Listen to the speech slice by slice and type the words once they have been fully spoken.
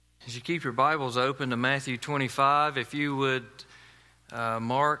As you keep your Bibles open to Matthew 25, if you would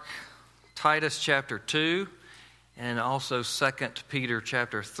mark Titus chapter 2 and also 2 Peter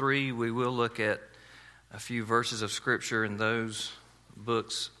chapter 3, we will look at a few verses of Scripture in those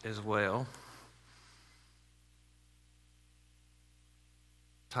books as well.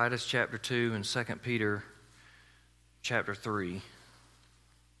 Titus chapter 2 and 2 Peter chapter 3.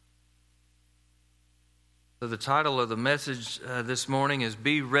 So the title of the message this morning is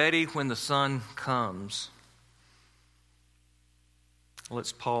Be Ready When the Sun Comes.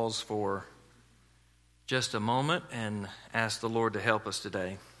 Let's pause for just a moment and ask the Lord to help us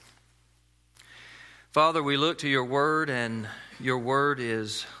today. Father, we look to your word, and your word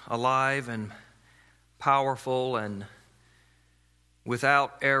is alive and powerful and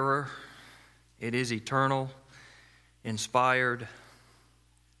without error. It is eternal, inspired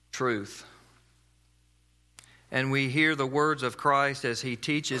truth. And we hear the words of Christ as he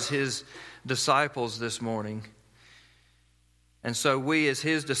teaches his disciples this morning. And so we as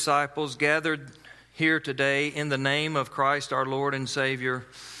his disciples gathered here today in the name of Christ our Lord and Savior,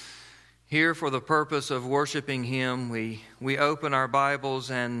 here for the purpose of worshiping him, we open our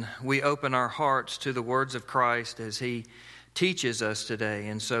Bibles and we open our hearts to the words of Christ as he teaches us today.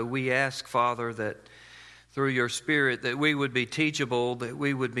 And so we ask, Father, that through your Spirit that we would be teachable, that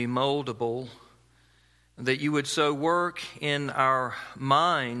we would be moldable, that you would so work in our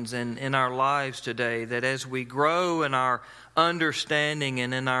minds and in our lives today, that as we grow in our understanding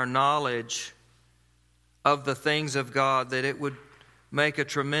and in our knowledge of the things of God, that it would make a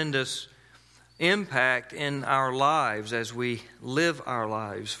tremendous impact in our lives as we live our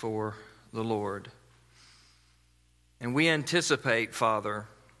lives for the Lord. And we anticipate, Father,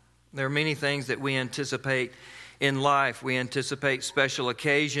 there are many things that we anticipate in life. We anticipate special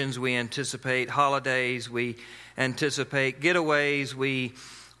occasions, we anticipate holidays, we anticipate getaways,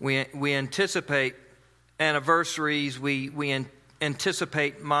 we anticipate anniversaries, we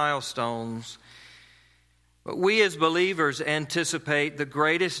anticipate milestones. But we as believers anticipate the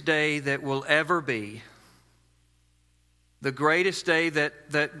greatest day that will ever be, the greatest day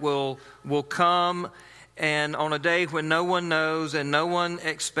that will come, and on a day when no one knows and no one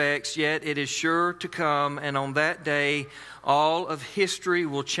expects, yet it is sure to come. And on that day, all of history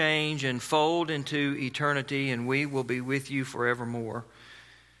will change and fold into eternity, and we will be with you forevermore.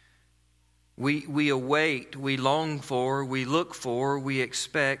 We await, we long for, we look for, we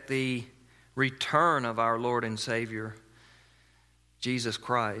expect the return of our Lord and Savior, Jesus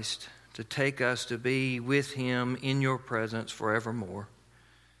Christ, to take us to be with him in your presence forevermore.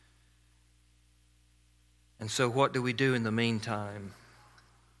 And so what do we do in the meantime?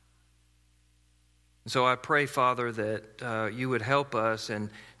 And so I pray, Father, that you would help us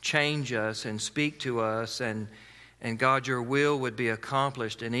and change us and speak to us, and God, your will would be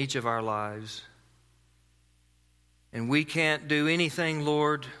accomplished in each of our lives. And we can't do anything,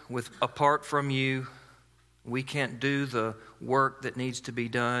 Lord, apart from you. We can't do the work that needs to be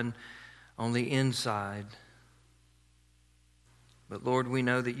done on the inside. But Lord, we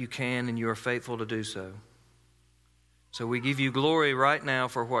know that you can, and you are faithful to do so. So we give you glory right now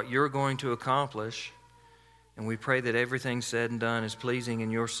for what you're going to accomplish. And we pray that everything said and done is pleasing in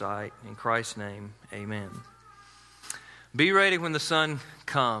your sight. In Christ's name, amen. Be ready when the sun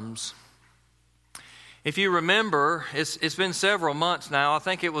comes. If you remember, it's been several months now. I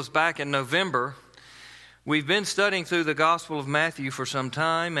think it was back in November. We've been studying through the Gospel of Matthew for some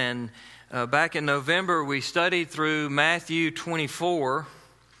time. And back in November, we studied through Matthew 24.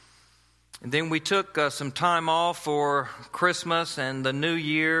 And then we took some time off for Christmas and the New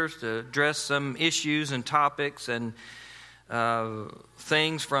Year's to address some issues and topics and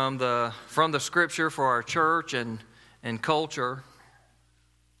things from the Scripture for our church and culture.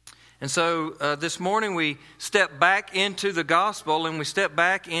 And so this morning we step back into the Gospel, and we step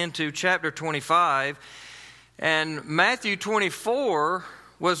back into chapter 25. And Matthew 24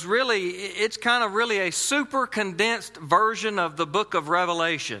 was it's kind of really a super condensed version of the book of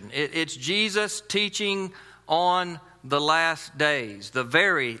Revelation. It's Jesus teaching on the last days, the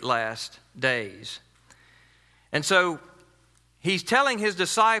very last days. And so he's telling his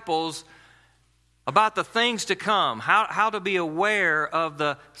disciples about the things to come, how to be aware of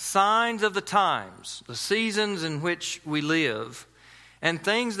the signs of the times, the seasons in which we live, and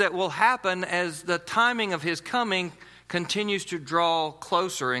things that will happen as the timing of his coming continues to draw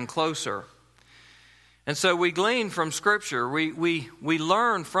closer and closer. And so we glean from Scripture, we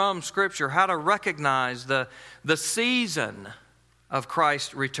learn from Scripture how to recognize the season of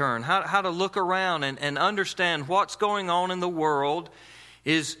Christ's return, how to look around and understand what's going on in the world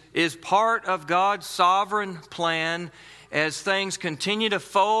is part of God's sovereign plan, as things continue to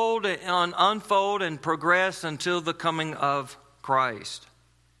fold and unfold and progress until the coming of Christ.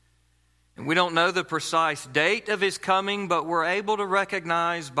 And we don't know the precise date of his coming, but we're able to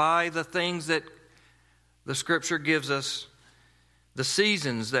recognize by the things that the Scripture gives us the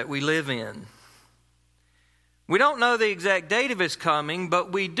seasons that we live in. We don't know the exact date of his coming,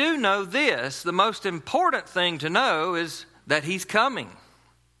 but we do know this. The most important thing to know is that he's coming.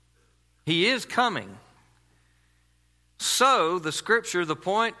 He is coming. So the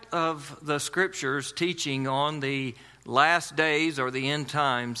point of the Scripture's teaching on the last days or the end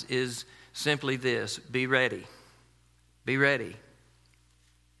times is simply this: be ready. Be ready.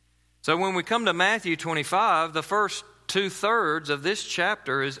 So when we come to Matthew 25, the first 2/3 of this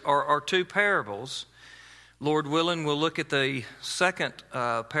chapter are two parables. Lord willing, we'll look at the second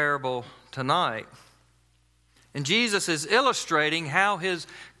parable tonight. And Jesus is illustrating how his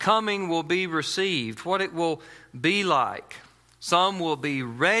coming will be received, what it will be like. Some will be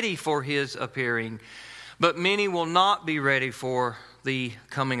ready for his appearing, but many will not be ready for the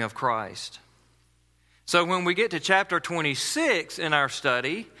coming of Christ. So when we get to chapter 26 in our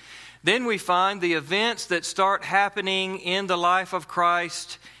study, then we find the events that start happening in the life of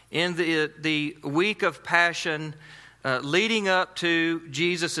Christ in the week of Passion leading up to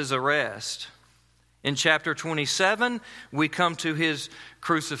Jesus' arrest. In chapter 27, we come to his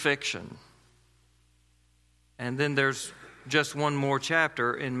crucifixion. And then there's just one more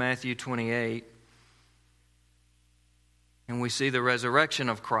chapter in Matthew 28. And we see the resurrection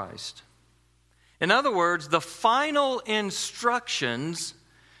of Christ. In other words, the final instructions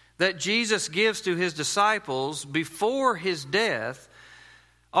that Jesus gives to his disciples before his death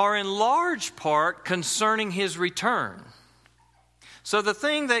are in large part concerning his return. So the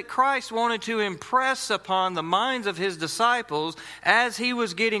thing that Christ wanted to impress upon the minds of his disciples as he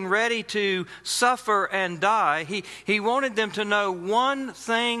was getting ready to suffer and die, he wanted them to know one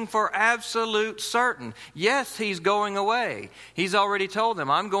thing for absolute certain. Yes, he's going away. He's already told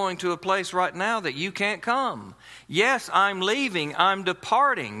them, I'm going to a place right now that you can't come. Yes, I'm leaving, I'm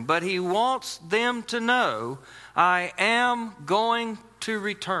departing, but he wants them to know, I am going to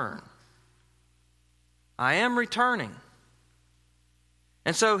return. I am returning.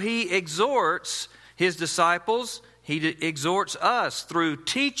 And so he exhorts his disciples, he exhorts us through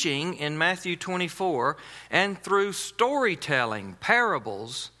teaching in Matthew 24 and through storytelling,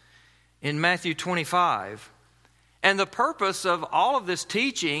 parables in Matthew 25. And the purpose of all of this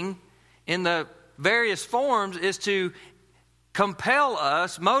teaching in the various forms is to compel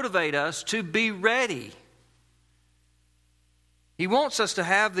us, motivate us to be ready. He wants us to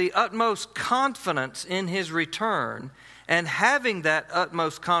have the utmost confidence in his return, and having that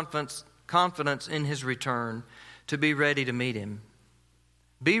utmost confidence in his return, to be ready to meet him.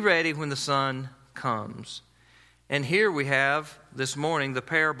 Be ready when the Son comes. And here we have this morning the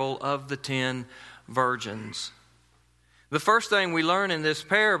parable of the 10 virgins. The first thing we learn in this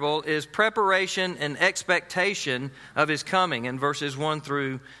parable is preparation and expectation of his coming in verses 1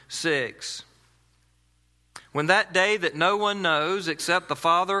 through 6. When that day that no one knows except the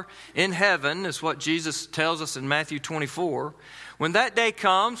Father in heaven, is what Jesus tells us in Matthew 24. When that day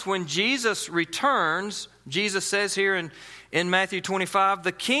comes, when Jesus returns, Jesus says here in Matthew 25,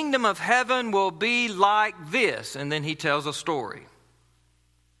 the kingdom of heaven will be like this. And then he tells a story.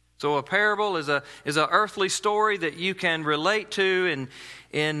 So a parable is an earthly story that you can relate to,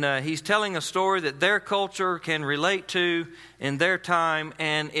 and he's telling a story that their culture can relate to in their time,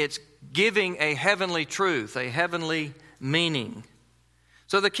 and it's giving a heavenly truth, a heavenly meaning.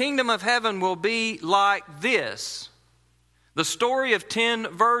 So the kingdom of heaven will be like this. The story of 10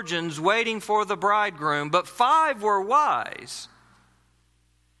 virgins waiting for the bridegroom, but 5 were wise,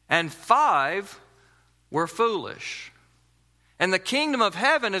 and 5 were foolish. And the kingdom of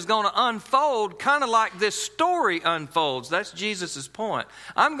heaven is going to unfold kind of like this story unfolds. That's Jesus' point.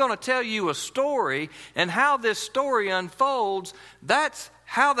 I'm going to tell you a story, and how this story unfolds, that's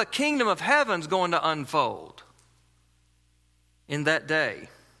how the kingdom of heaven is going to unfold in that day.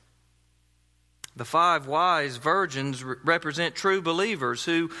 The 5 wise virgins represent true believers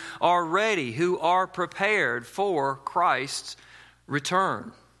who are ready, who are prepared for Christ's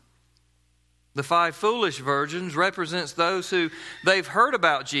return. The 5 foolish virgins represents those who they've heard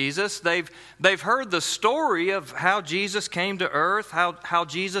about Jesus. They've heard the story of how Jesus came to earth, how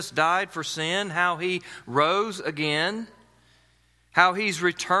Jesus died for sin, how he rose again, how he's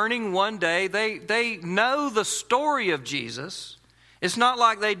returning one day. They know the story of Jesus. It's not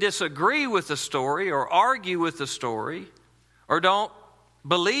like they disagree with the story or argue with the story or don't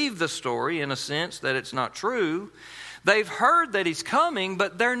believe the story in a sense that it's not true. They've heard that he's coming,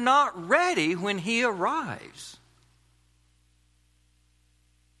 but they're not ready when he arrives.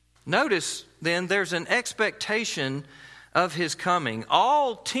 Notice then there's an expectation of his coming.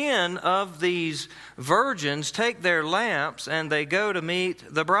 All 10 of these virgins take their lamps and they go to meet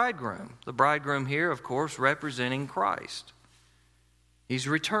the bridegroom. The bridegroom here, of course, representing Christ. He's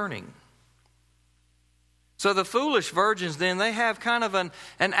returning. So the foolish virgins then, they have kind of an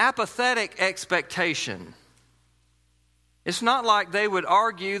apathetic expectation. It's not like they would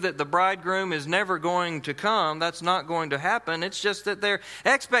argue that the bridegroom is never going to come. That's not going to happen. It's just that their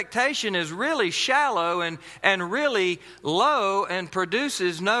expectation is really shallow and really low and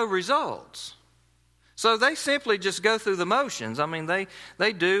produces no results. So they simply just go through the motions. I mean,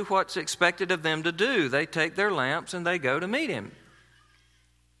 they do what's expected of them to do. They take their lamps and they go to meet him.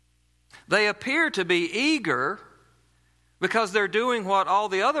 They appear to be eager because they're doing what all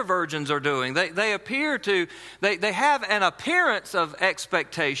the other virgins are doing. They appear to, they have an appearance of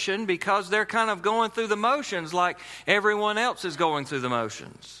expectation because they're kind of going through the motions like everyone else is going through the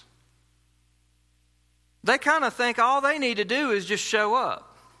motions. They kind of think all they need to do is just show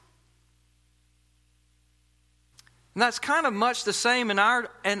up. And that's kind of much the same in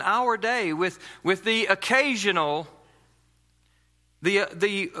our day with the occasional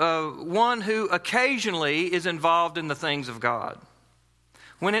The one who occasionally is involved in the things of God.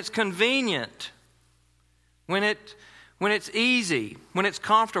 When it's convenient, when it's easy, when it's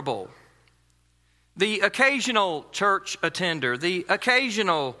comfortable. The occasional church attender, the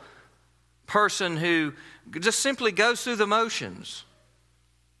occasional person who just simply goes through the motions.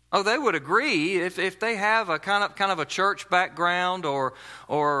 Oh, they would agree if they have a kind of a church background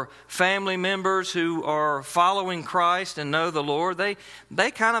or family members who are following Christ and know the Lord.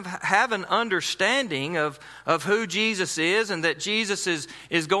 They kind of have an understanding of who Jesus is and that Jesus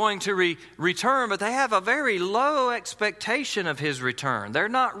is going to return, but they have a very low expectation of his return. They're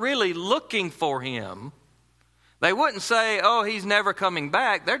not really looking for him. They wouldn't say, oh, he's never coming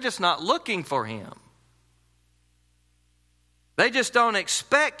back. They're just not looking for him. They just don't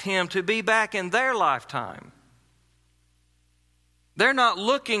expect him to be back in their lifetime. They're not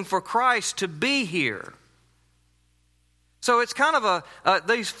looking for Christ to be here. So it's kind of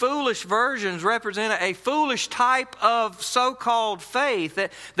these foolish virgins represent a foolish type of so-called faith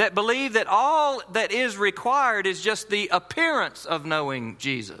that believe that all that is required is just the appearance of knowing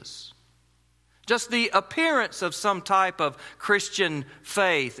Jesus. Just the appearance of some type of Christian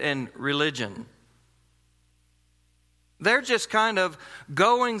faith and religion. They're just kind of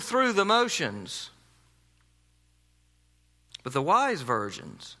going through the motions. But the wise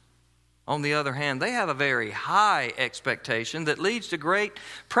virgins, on the other hand, they have a very high expectation that leads to great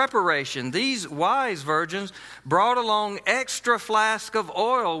preparation. These wise virgins brought along extra flask of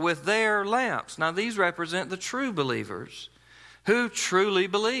oil with their lamps. Now, these represent the true believers who truly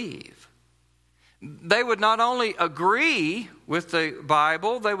believe. They would not only agree with the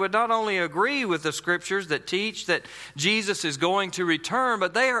Bible, they would not only agree with the scriptures that teach that Jesus is going to return,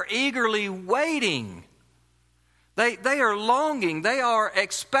 but they are eagerly waiting. They are longing, they are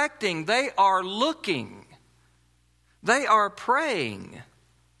expecting, they are looking, they are praying.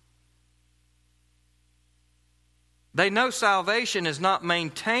 They know salvation is not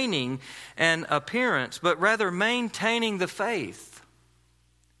maintaining an appearance, but rather maintaining the faith.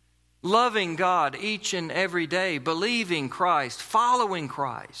 Loving God each and every day, believing Christ, following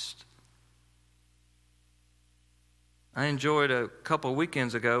Christ. I enjoyed a couple of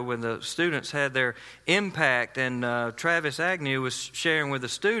weekends ago when the students had their impact, and Travis Agnew was sharing with the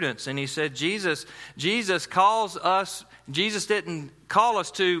students, and he said, Jesus calls us, Jesus didn't call us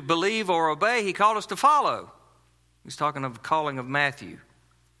to believe or obey, he called us to follow. He's talking of the calling of Matthew.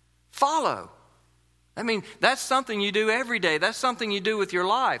 Follow. I mean, that's something you do every day. That's something you do with your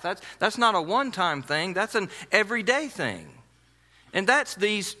life. That's not a one-time thing. That's an everyday thing. And that's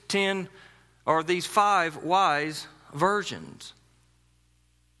these 10 or these 5 wise virgins.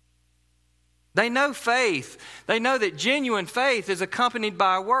 They know faith. They know that genuine faith is accompanied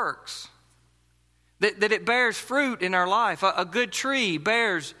by works. That it bears fruit in our life. A good tree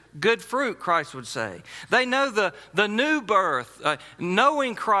bears good fruit, Christ would say. They know the new birth,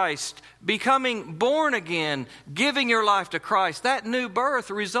 knowing Christ, becoming born again, giving your life to Christ. That new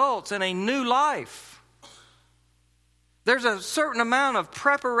birth results in a new life. There's a certain amount of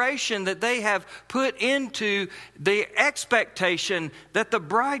preparation that they have put into the expectation that the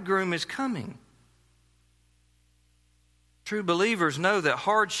bridegroom is coming. True believers know that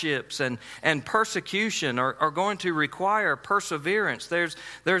hardships and persecution are going to require perseverance. There's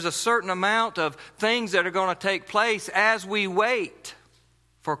a certain amount of things that are going to take place as we wait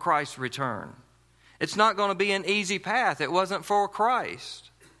for Christ's return. It's not going to be an easy path. It wasn't for Christ.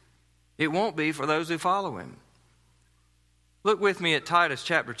 It won't be for those who follow him. Look with me at Titus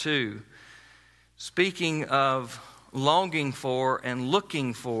chapter 2. Speaking of longing for and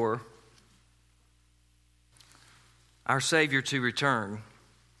looking for our Savior to return.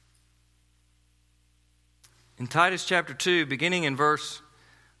 In Titus chapter 2, beginning in verse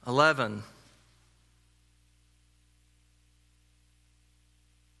 11.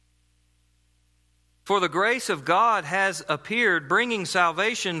 For the grace of God has appeared, bringing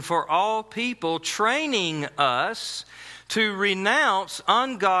salvation for all people, training us to renounce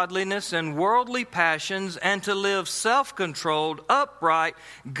ungodliness and worldly passions and to live self-controlled, upright,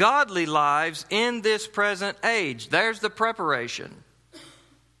 godly lives in this present age. There's the preparation.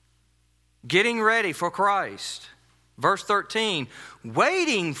 Getting ready for Christ. Verse 13,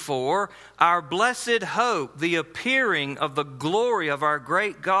 waiting for our blessed hope, the appearing of the glory of our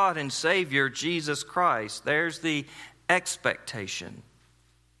great God and Savior, Jesus Christ. There's the expectation.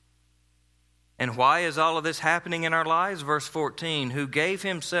 And why is all of this happening in our lives? Verse 14, who gave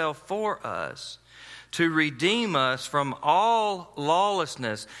himself for us to redeem us from all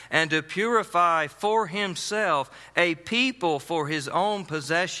lawlessness and to purify for himself a people for his own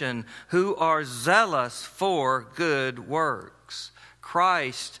possession who are zealous for good works.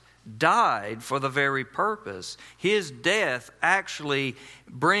 Christ died for the very purpose. His death actually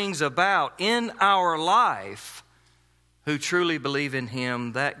brings about in our life, who truly believe in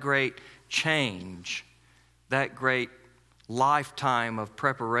him, that great change, that great lifetime of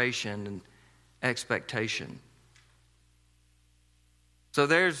preparation and expectation. So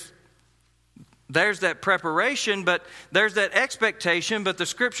there's that preparation, but there's that expectation, but the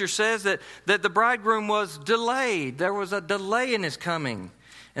scripture says that the bridegroom was delayed. There was a delay in his coming,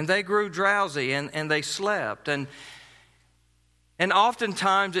 and they grew drowsy and they slept. And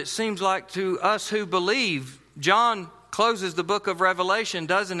oftentimes it seems like to us who believe, John closes the book of Revelation,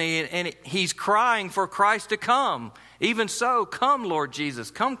 doesn't he? And he's crying for Christ to come. Even so, come, Lord Jesus.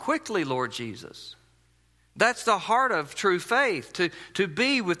 Come quickly, Lord Jesus. That's the heart of true faith, to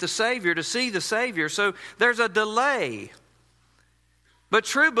be with the Savior, to see the Savior. So there's a delay. But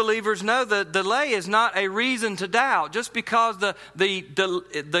true believers know that delay is not a reason to doubt. Just because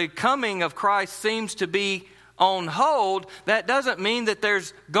the coming of Christ seems to be on hold, that doesn't mean that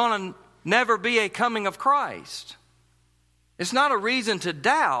there's going to never be a coming of Christ. It's not a reason to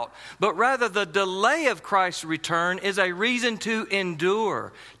doubt, but rather the delay of Christ's return is a reason to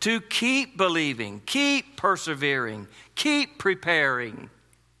endure, to keep believing, keep persevering, keep preparing,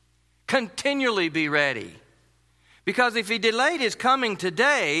 continually be ready. Because if he delayed his coming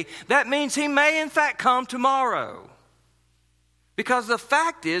today, that means he may in fact come tomorrow. Because the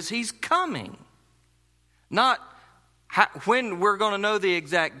fact is he's coming. Not when we're going to know the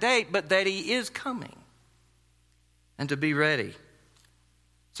exact date, but that he is coming. And to be ready.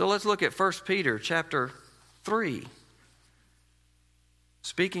 So let's look at 1 Peter chapter 3.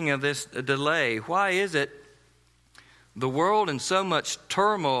 Speaking of this delay, why is it the world in so much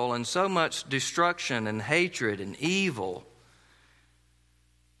turmoil and so much destruction and hatred and evil?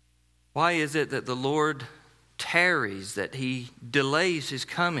 Why is it that the Lord tarries, that he delays his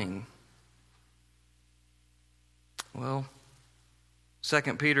coming? Well, 2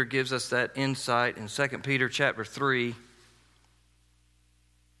 Peter gives us that insight in 2 Peter chapter 3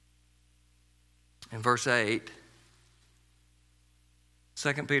 and verse 8.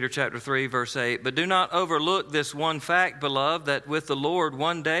 2 Peter chapter 3 verse 8. But do not overlook this one fact, beloved, that with the Lord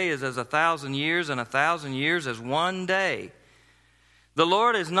 1 day is as 1,000 years, and 1,000 years as 1 day. The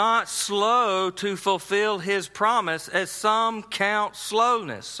Lord is not slow to fulfill his promise, as some count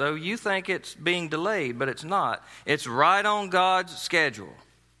slowness. So you think it's being delayed, but it's not. It's right on God's schedule.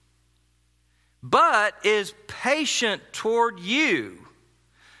 But is patient toward you,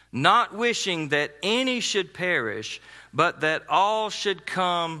 not wishing that any should perish, but that all should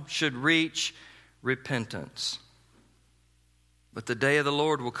reach repentance. But the day of the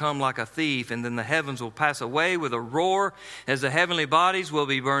Lord will come like a thief, and then the heavens will pass away with a roar, as the heavenly bodies will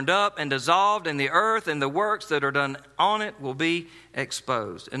be burned up and dissolved, and the earth and the works that are done on it will be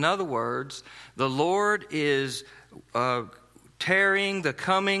exposed. In other words, the Lord is tarrying the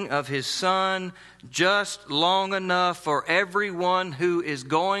coming of his Son just long enough for everyone who is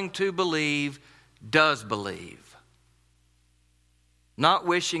going to believe does believe. Not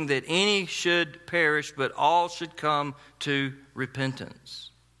wishing that any should perish, but all should come to repentance.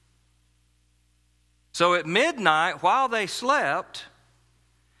 So at midnight, while they slept,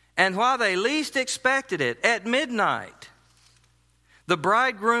 and while they least expected it, at midnight, the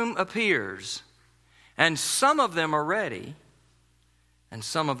bridegroom appears, and some of them are ready, and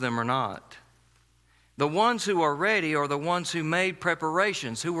some of them are not. The ones who are ready are the ones who made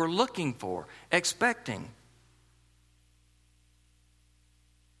preparations, who were looking for, expecting.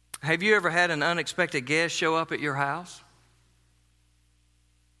 Have you ever had an unexpected guest show up at your house?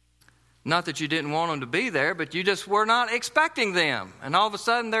 Not that you didn't want them to be there, but you just were not expecting them. And all of a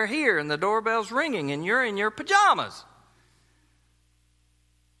sudden they're here and the doorbell's ringing and you're in your pajamas.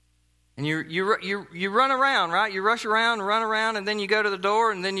 And you run around, right? You rush around and run around, and then you go to the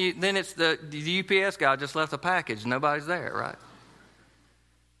door, and then it's the UPS guy just left a package. Nobody's there, right?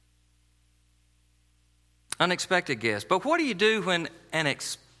 Unexpected guest. But what do you do when an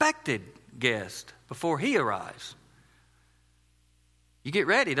expected guest, before he arrives? You get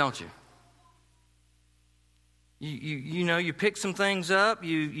ready, don't you? You pick some things up,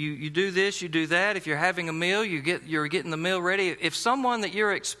 you do this, you do that. If you're having a meal, you're getting the meal ready. If someone that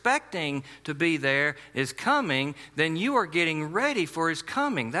you're expecting to be there is coming, then you are getting ready for his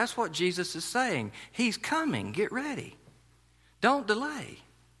coming. That's what Jesus is saying. He's coming. Get ready. Don't delay.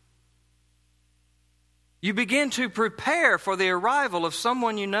 You begin to prepare for the arrival of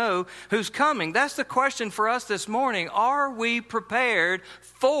someone you know who's coming. That's the question for us this morning. Are we prepared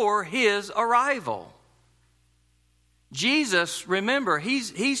for his arrival? Jesus, remember,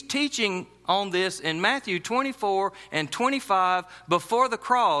 he's teaching on this in Matthew 24 and 25 before the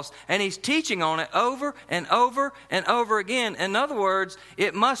cross, and he's teaching on it over and over and over again. In other words,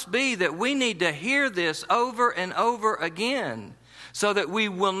 it must be that we need to hear this over and over again so that we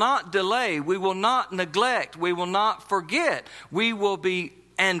will not delay, we will not neglect, we will not forget. We will be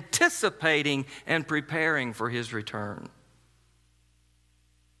anticipating and preparing for his return.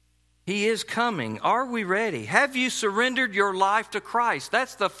 He is coming. Are we ready? Have you surrendered your life to Christ?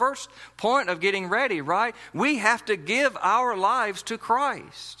 That's the first point of getting ready, right? We have to give our lives to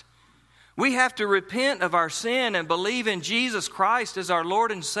Christ. We have to repent of our sin and believe in Jesus Christ as our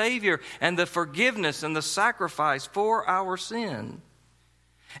Lord and Savior and the forgiveness and the sacrifice for our sin.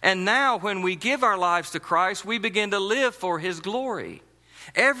 And now when we give our lives to Christ, we begin to live for his glory.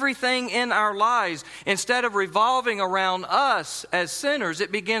 Everything in our lives, instead of revolving around us as sinners,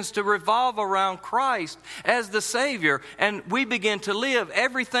 it begins to revolve around Christ as the Savior. And we begin to live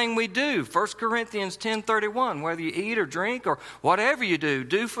everything we do. 1 Corinthians 10:31, whether you eat or drink or whatever you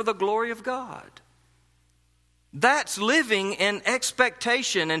do for the glory of God. That's living in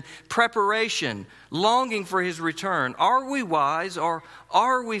expectation and preparation, longing for his return. Are we wise or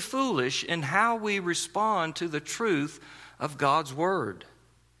are we foolish in how we respond to the truth of God's Word?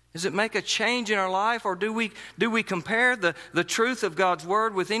 Does it make a change in our life, or do we compare the truth of God's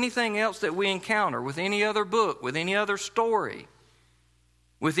Word with anything else that we encounter, with any other book, with any other story,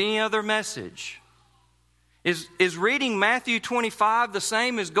 with any other message? Is reading Matthew 25 the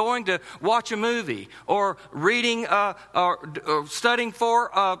same as going to watch a movie or reading or studying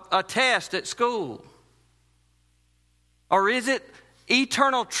for a test at school? Or is it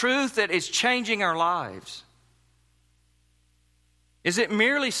eternal truth that is changing our lives? Is it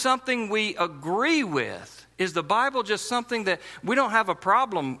merely something we agree with? Is the Bible just something that we don't have a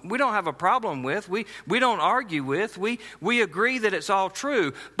problem with? We don't argue with. We agree that it's all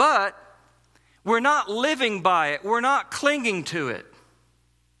true, but we're not living by it. We're not clinging to it.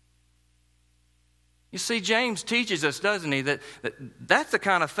 You see, James teaches us, doesn't he, that's the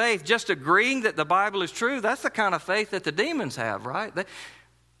kind of faith, just agreeing that the Bible is true, that's the kind of faith that the demons have, right?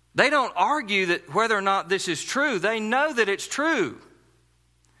 They don't argue that whether or not this is true. They know that it's true.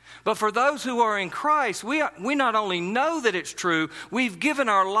 But for those who are in Christ, we not only know that it's true, we've given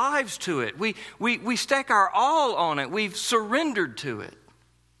our lives to it. We stake our all on it. We've surrendered to it.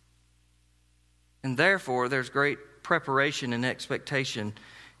 And therefore, there's great preparation and expectation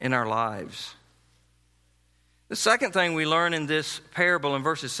in our lives. The second thing we learn in this parable in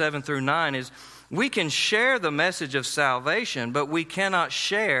verses 7 through 9 is we can share the message of salvation, but we cannot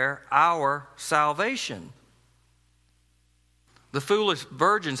share our salvation. The foolish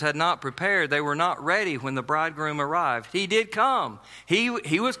virgins had not prepared. They were not ready when the bridegroom arrived. He did come. He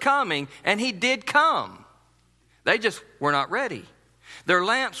was coming, and he did come. They just were not ready. Their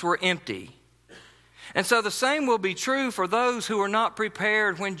lamps were empty. And so the same will be true for those who are not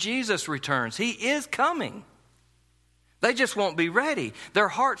prepared when Jesus returns. He is coming. They just won't be ready. Their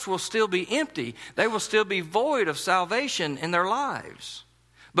hearts will still be empty. They will still be void of salvation in their lives.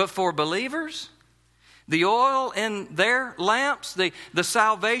 But for believers, the oil in their lamps, the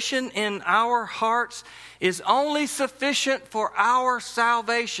salvation in our hearts is only sufficient for our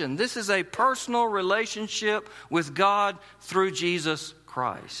salvation. This is a personal relationship with God through Jesus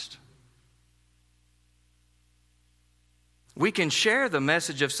Christ. We can share the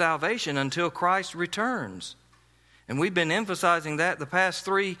message of salvation until Christ returns. And we've been emphasizing that the past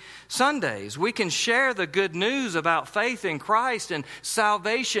 3 Sundays. We can share the good news about faith in Christ and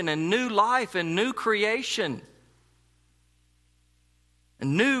salvation and new life and new creation.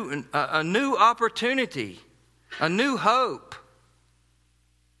 a new opportunity, a new hope.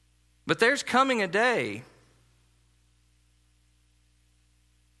 But there's coming a day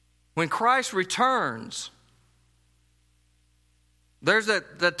when Christ returns. There's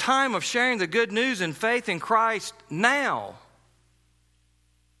the time of sharing the good news and faith in Christ now.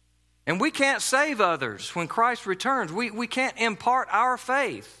 And we can't save others when Christ returns. We can't impart our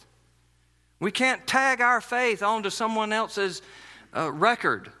faith. We can't tag our faith onto someone else's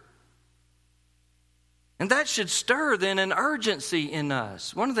record. And that should stir then an urgency in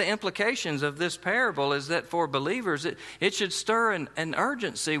us. One of the implications of this parable is that for believers, it should stir an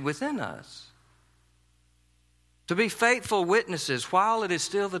urgency within us. To be faithful witnesses while it is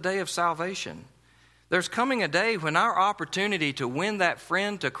still the day of salvation. There's coming a day when our opportunity to win that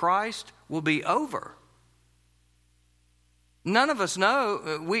friend to Christ will be over. None of us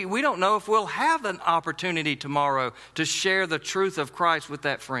know, we don't know if we'll have an opportunity tomorrow to share the truth of Christ with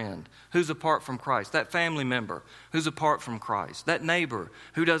that friend who's apart from Christ, that family member who's apart from Christ, that neighbor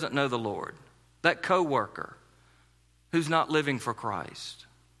who doesn't know the Lord, that coworker who's not living for Christ.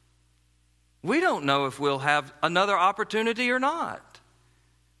 We don't know if we'll have another opportunity or not.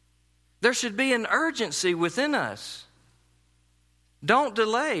 There should be an urgency within us. Don't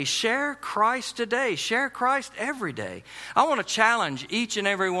delay. Share Christ today. Share Christ every day. I want to challenge each and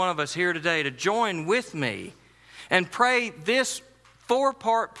every one of us here today to join with me and pray this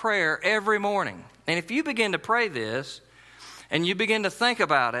 4-part prayer every morning. And if you begin to pray this and you begin to think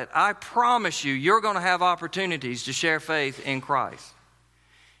about it, I promise you're going to have opportunities to share faith in Christ.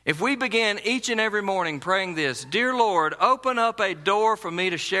 If we begin each and every morning praying this, Dear Lord, open up a door for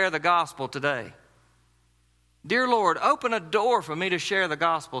me to share the gospel today. Dear Lord, open a door for me to share the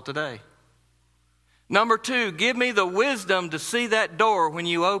gospel today. Number 2, give me the wisdom to see that door when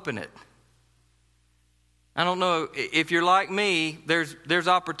you open it. I don't know if you're like me, there's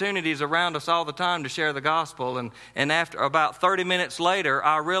opportunities around us all the time to share the gospel. And after about 30 minutes later,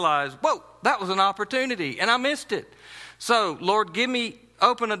 I realized, whoa, that was an opportunity and I missed it. So, Lord,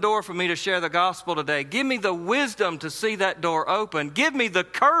 open a door for me to share the gospel today. Give me the wisdom to see that door open. Give me the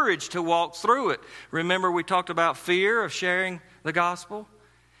courage to walk through it. Remember we talked about fear of sharing the gospel?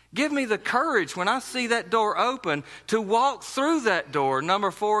 Give me the courage when I see that door open to walk through that door.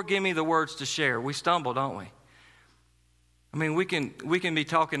 Number 4, give me the words to share. We stumble, don't we? I mean, we can be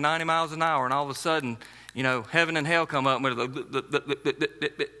talking 90 miles an hour and all of a sudden, heaven and hell come up.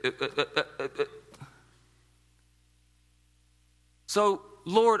 So,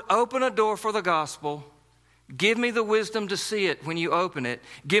 Lord, open a door for the gospel. Give me the wisdom to see it when you open it.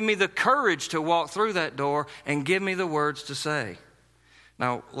 Give me the courage to walk through that door, and give me the words to say.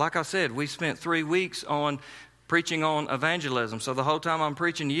 Now, like I said, we spent 3 weeks on preaching on evangelism. So the whole time I'm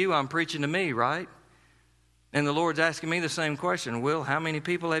preaching to you, I'm preaching to me, right? And the Lord's asking me the same question. Will, how many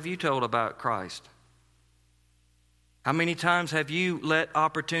people have you told about Christ? How many times have you let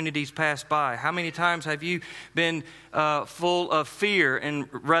opportunities pass by? How many times have you been full of fear and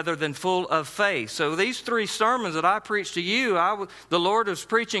rather than full of faith? So these 3 sermons that I preached to you, the Lord was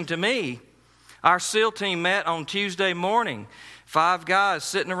preaching to me. Our SEAL team met on Tuesday morning. 5 guys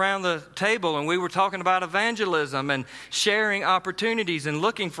sitting around the table, and we were talking about evangelism and sharing opportunities and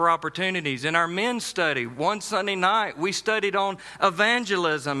looking for opportunities. In our men's study, one Sunday night, we studied on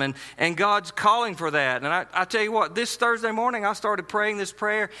evangelism and God's calling for that. And I tell you what, this Thursday morning, I started praying this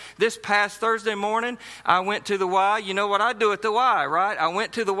prayer. This past Thursday morning, I went to the Y. You know what I do at the Y, right? I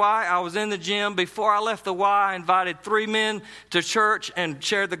went to the Y. I was in the gym. Before I left the Y, I invited 3 men to church and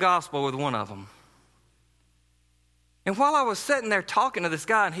shared the gospel with one of them. And while I was sitting there talking to this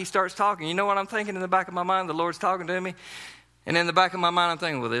guy and he starts talking, you know what I'm thinking in the back of my mind? The Lord's talking to me. And in the back of my mind, I'm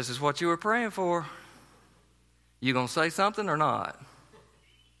thinking, well, this is what you were praying for. You going to say something or not?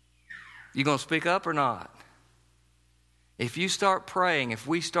 You going to speak up or not? If we start praying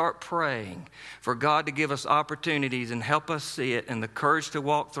for God to give us opportunities and help us see it and the courage to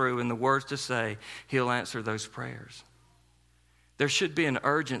walk through and the words to say, He'll answer those prayers. There should be an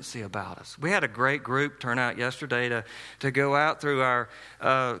urgency about us. We had a great group turn out yesterday to go out through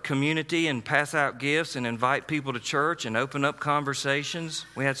our community and pass out gifts and invite people to church and open up conversations.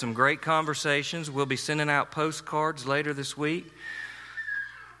 We had some great conversations. We'll be sending out postcards later this week.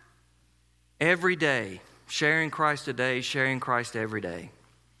 Every day, sharing Christ today, sharing Christ every day.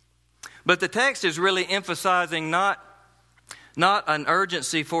 But the text is really emphasizing not an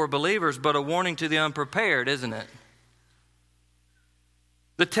urgency for believers, but a warning to the unprepared, isn't it?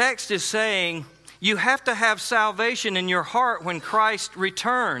 The text is saying you have to have salvation in your heart when Christ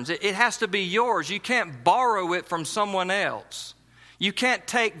returns. It has to be yours. You can't borrow it from someone else. You can't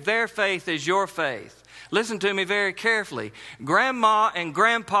take their faith as your faith. Listen to me very carefully. Grandma and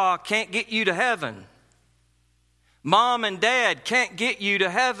grandpa can't get you to heaven. Mom and dad can't get you to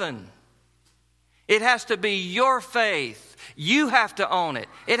heaven. It has to be your faith. You have to own it.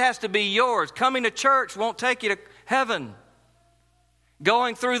 It has to be yours. Coming to church won't take you to heaven.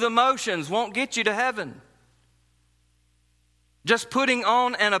 Going through the motions won't get you to heaven. Just putting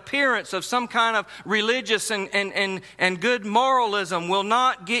on an appearance of some kind of religious and good moralism will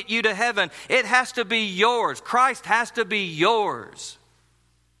not get you to heaven. It has to be yours. Christ has to be yours.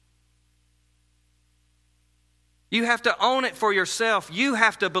 You have to own it for yourself. You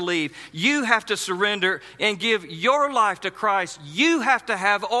have to believe. You have to surrender and give your life to Christ. You have to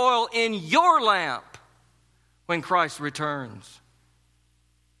have oil in your lamp when Christ returns.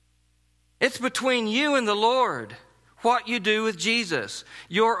 It's between you and the Lord. What you do with Jesus,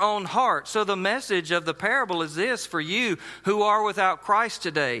 your own heart. So the message of the parable is this for you who are without Christ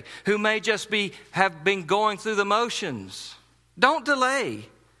today, who may just have been going through the motions. Don't delay.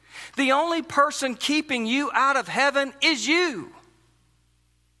 The only person keeping you out of heaven is you.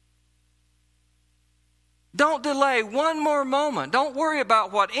 Don't delay one more moment. Don't worry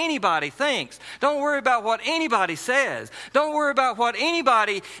about what anybody thinks. Don't worry about what anybody says. Don't worry about what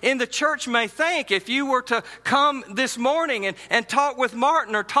anybody in the church may think. If you were to come this morning and talk with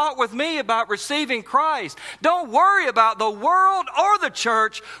Martin or talk with me about receiving Christ, don't worry about the world or the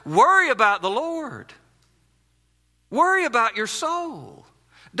church. Worry about the Lord. Worry about your soul.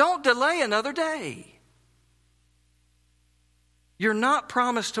 Don't delay another day. You're not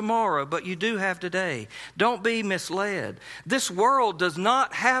promised tomorrow, but you do have today. Don't be misled. This world does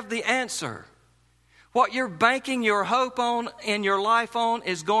not have the answer. What you're banking your hope on and your life on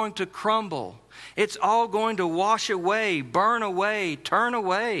is going to crumble. It's all going to wash away, burn away, turn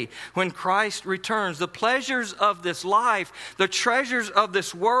away when Christ returns. The pleasures of this life, the treasures of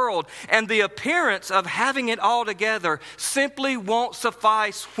this world, and the appearance of having it all together simply won't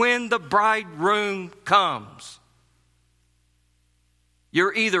suffice when the bridegroom comes.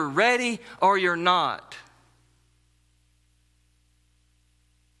 You're either ready or you're not.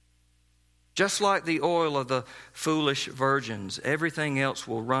 Just like the oil of the foolish virgins, everything else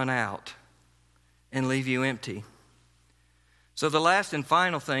will run out and leave you empty. So the last and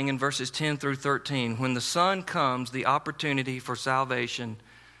final thing in verses 10 through 13, when the Son comes, the opportunity for salvation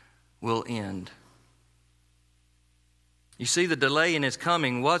will end. You see, the delay in His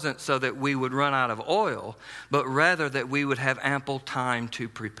coming wasn't so that we would run out of oil, but rather that we would have ample time to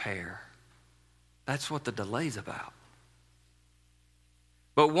prepare. That's what the delay's about.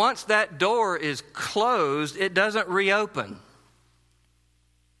 But once that door is closed, it doesn't reopen.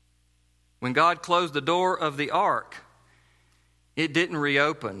 When God closed the door of the ark, it didn't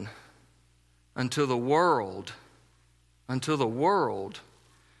reopen until the world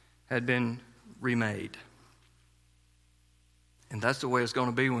had been remade. And that's the way it's going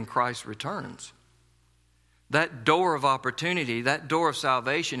to be when Christ returns. That door of opportunity, that door of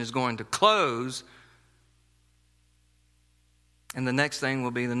salvation is going to close. And the next thing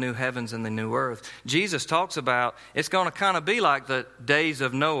will be the new heavens and the new earth. Jesus talks about it's going to kind of be like the days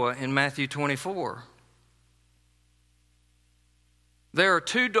of Noah in Matthew 24. There are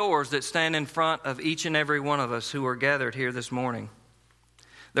two doors that stand in front of each and every one of us who are gathered here this morning.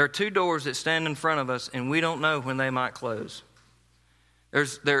 There are two doors that stand in front of us, and we don't know when they might close.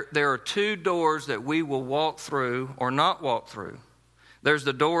 There are two doors that we will walk through or not walk through. There's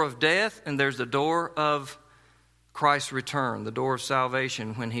the door of death, and there's the door of Christ's return, the door of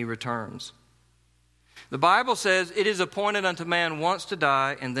salvation when He returns. The Bible says it is appointed unto man once to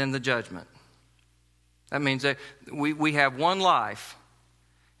die and then the judgment. That means that we have one life,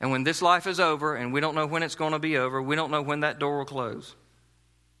 and when this life is over, and we don't know when it's going to be over, we don't know when that door will close.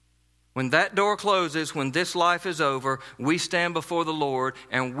 When that door closes, when this life is over, we stand before the Lord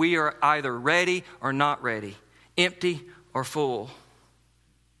and we are either ready or not ready, empty or full,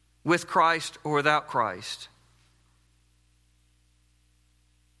 with Christ or without Christ.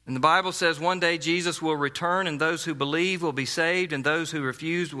 And the Bible says one day Jesus will return and those who believe will be saved and those who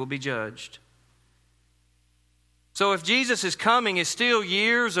refuse will be judged. So if Jesus' coming is still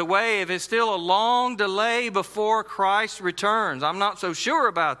years away, if it's still a long delay before Christ returns, I'm not so sure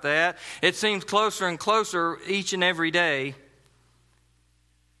about that. It seems closer and closer each and every day.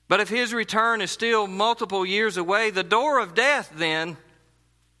 But if His return is still multiple years away, the door of death then,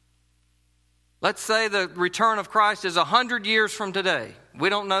 let's say the return of Christ is 100 years from today. We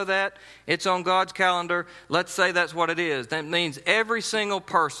don't know that. It's on God's calendar. Let's say that's what it is. That means every single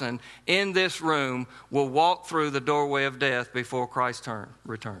person in this room will walk through the doorway of death before Christ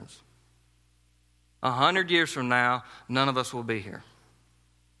returns. 100 years from now, none of us will be here.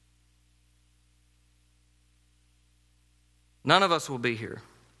 None of us will be here.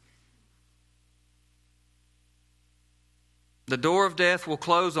 The door of death will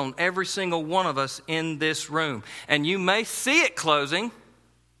close on every single one of us in this room. And you may see it closing.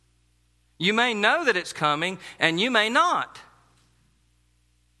 You may know that it's coming, and you may not.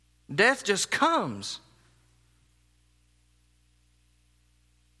 Death just comes.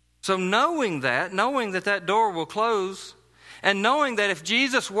 So knowing that that door will close, and knowing that if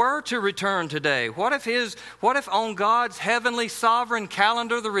Jesus were to return today, what if on God's heavenly sovereign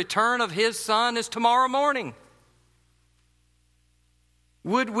calendar the return of His Son is tomorrow morning?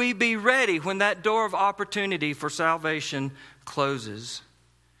 Would we be ready when that door of opportunity for salvation closes?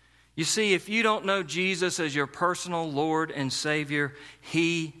 You see, if you don't know Jesus as your personal Lord and Savior,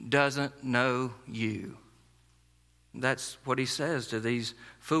 He doesn't know you. That's what He says to these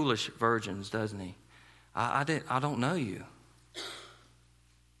foolish virgins, doesn't He? I don't know you.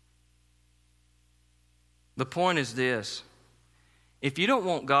 The point is this: if you don't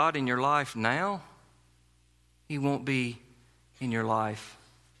want God in your life now, He won't be in your life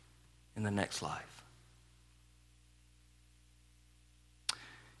in the next life.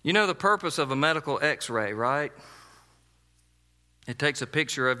 You know the purpose of a medical x-ray, right? It takes a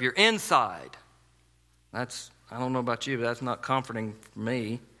picture of your inside. I don't know about you, but that's not comforting for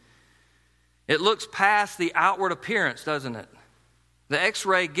me. It looks past the outward appearance, doesn't it? The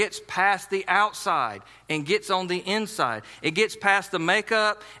x-ray gets past the outside and gets on the inside. It gets past the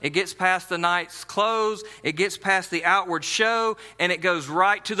makeup. It gets past the night's clothes. It gets past the outward show, and it goes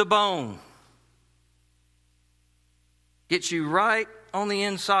right to the bone. Gets you right on the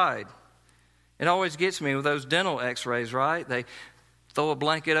inside. It always gets me with those dental x-rays, right? They throw a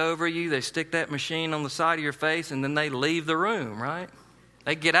blanket over you. They stick that machine on the side of your face, and then they leave the room, right?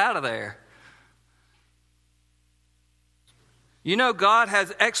 They get out of there. You know, God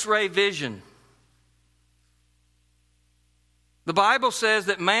has x-ray vision. The Bible says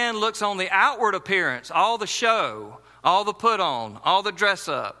that man looks on the outward appearance, all the show, all the put on, all the dress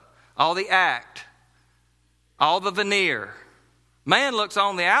up, all the act, all the veneer. Man looks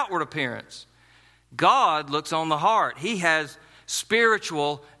on the outward appearance. God looks on the heart. He has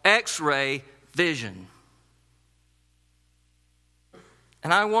spiritual x-ray vision.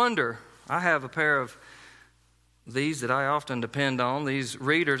 And I wonder, I have a pair of these that I often depend on, these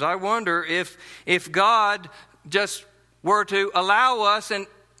readers. I wonder if God just were to allow us and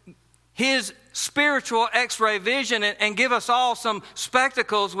His spiritual x-ray vision and give us all some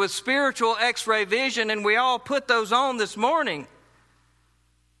spectacles with spiritual x-ray vision, and we all put those on this morning,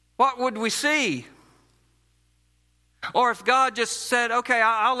 what would we see? Or if God just said, okay,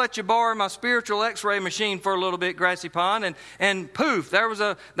 I'll let you borrow my spiritual x-ray machine for a little bit, Grassy Pond, and poof, there was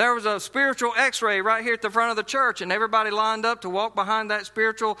a spiritual x-ray right here at the front of the church, and everybody lined up to walk behind that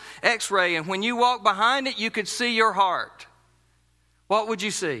spiritual x-ray, and when you walked behind it, you could see your heart. What would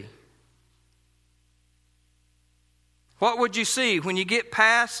you see? What would you see when you get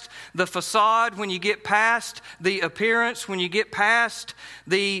past the facade, when you get past the appearance, when you get past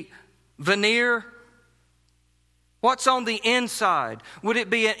the veneer? What's on the inside? Would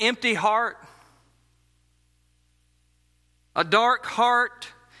it be an empty heart? A dark heart,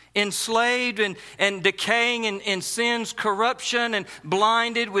 enslaved and decaying in sin's corruption and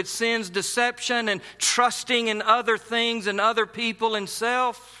blinded with sin's deception and trusting in other things and other people and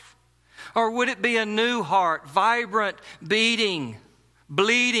self? Or would it be a new heart, vibrant, beating,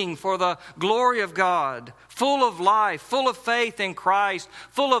 bleeding for the glory of God, full of life, full of faith in Christ,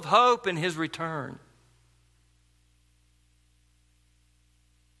 full of hope in His return?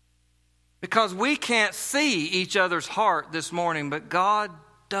 Because we can't see each other's heart this morning, but God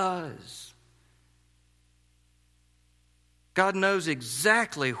does. God knows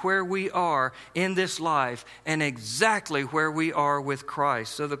exactly where we are in this life and exactly where we are with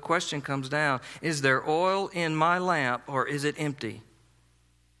Christ. So the question comes down, is there oil in my lamp or is it empty?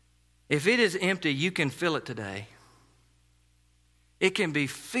 If it is empty, you can fill it today. It can be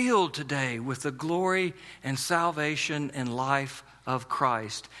filled today with the glory and salvation and life of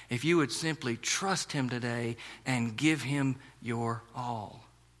Christ if you would simply trust Him today and give Him your all.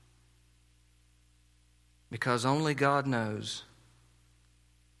 Because only God knows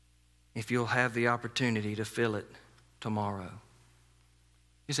if you'll have the opportunity to fill it tomorrow.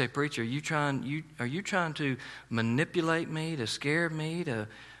 You say, preacher, are you trying to manipulate me, to scare me,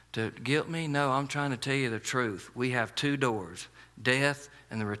 to guilt me? No, I'm trying to tell you the truth. We have two doors, death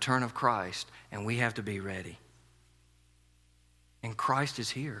and the return of Christ, and we have to be ready. And Christ is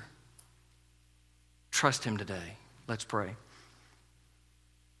here. Trust Him today. Let's pray.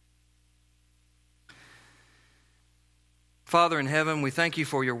 Father in heaven, we thank You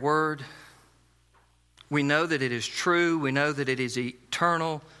for Your word. We know that it is true. We know that it is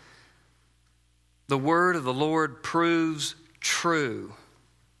eternal. The word of the Lord proves true.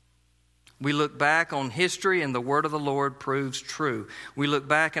 We look back on history and the word of the Lord proves true. We look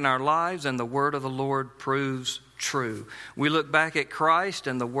back in our lives and the word of the Lord proves true. We look back at Christ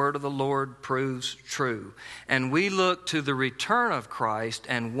and the word of the Lord proves true. And we look to the return of Christ,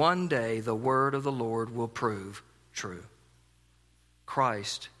 and one day the word of the Lord will prove true.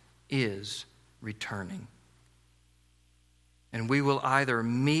 Christ is returning. And we will either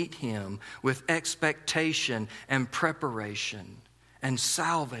meet him with expectation and preparation and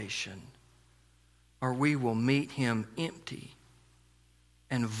salvation, or we will meet him empty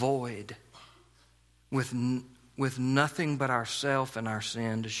and void with nothing but ourself and our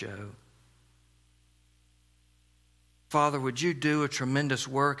sin to show. Father, would you do a tremendous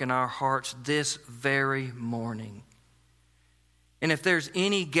work in our hearts this very morning? And if there's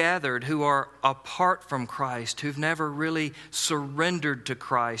any gathered who are apart from Christ, who've never really surrendered to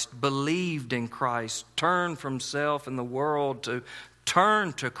Christ, believed in Christ, turned from self and the world to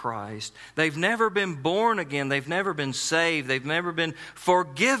turn to Christ, they've never been born again, they've never been saved, they've never been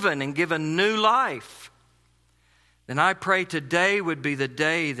forgiven and given new life, then I pray today would be the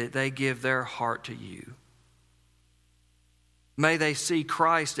day that they give their heart to you. May they see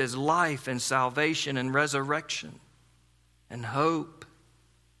Christ as life and salvation and resurrection and hope.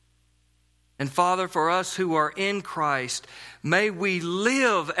 And Father, for us who are in Christ, may we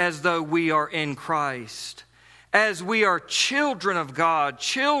live as though we are in Christ, as we are children of God,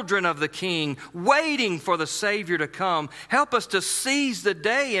 children of the King, waiting for the Savior to come. Help us to seize the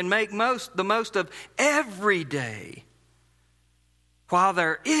day and make the most of every day while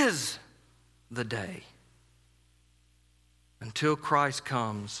there is the day, until Christ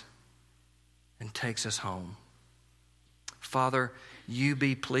comes and takes us home. Father, you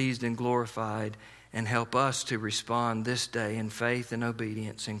be pleased and glorified, and help us to respond this day in faith and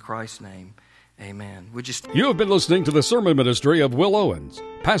obedience. In Christ's name, amen. You have been listening to the sermon ministry of Will Owens,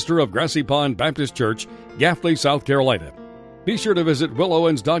 pastor of Grassy Pond Baptist Church, Gaffney, South Carolina. Be sure to visit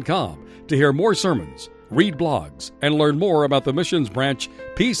willowens.com to hear more sermons, read blogs, and learn more about the missions branch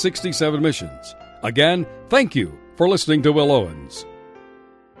P67 Missions. Again, thank you for listening to Will Owens.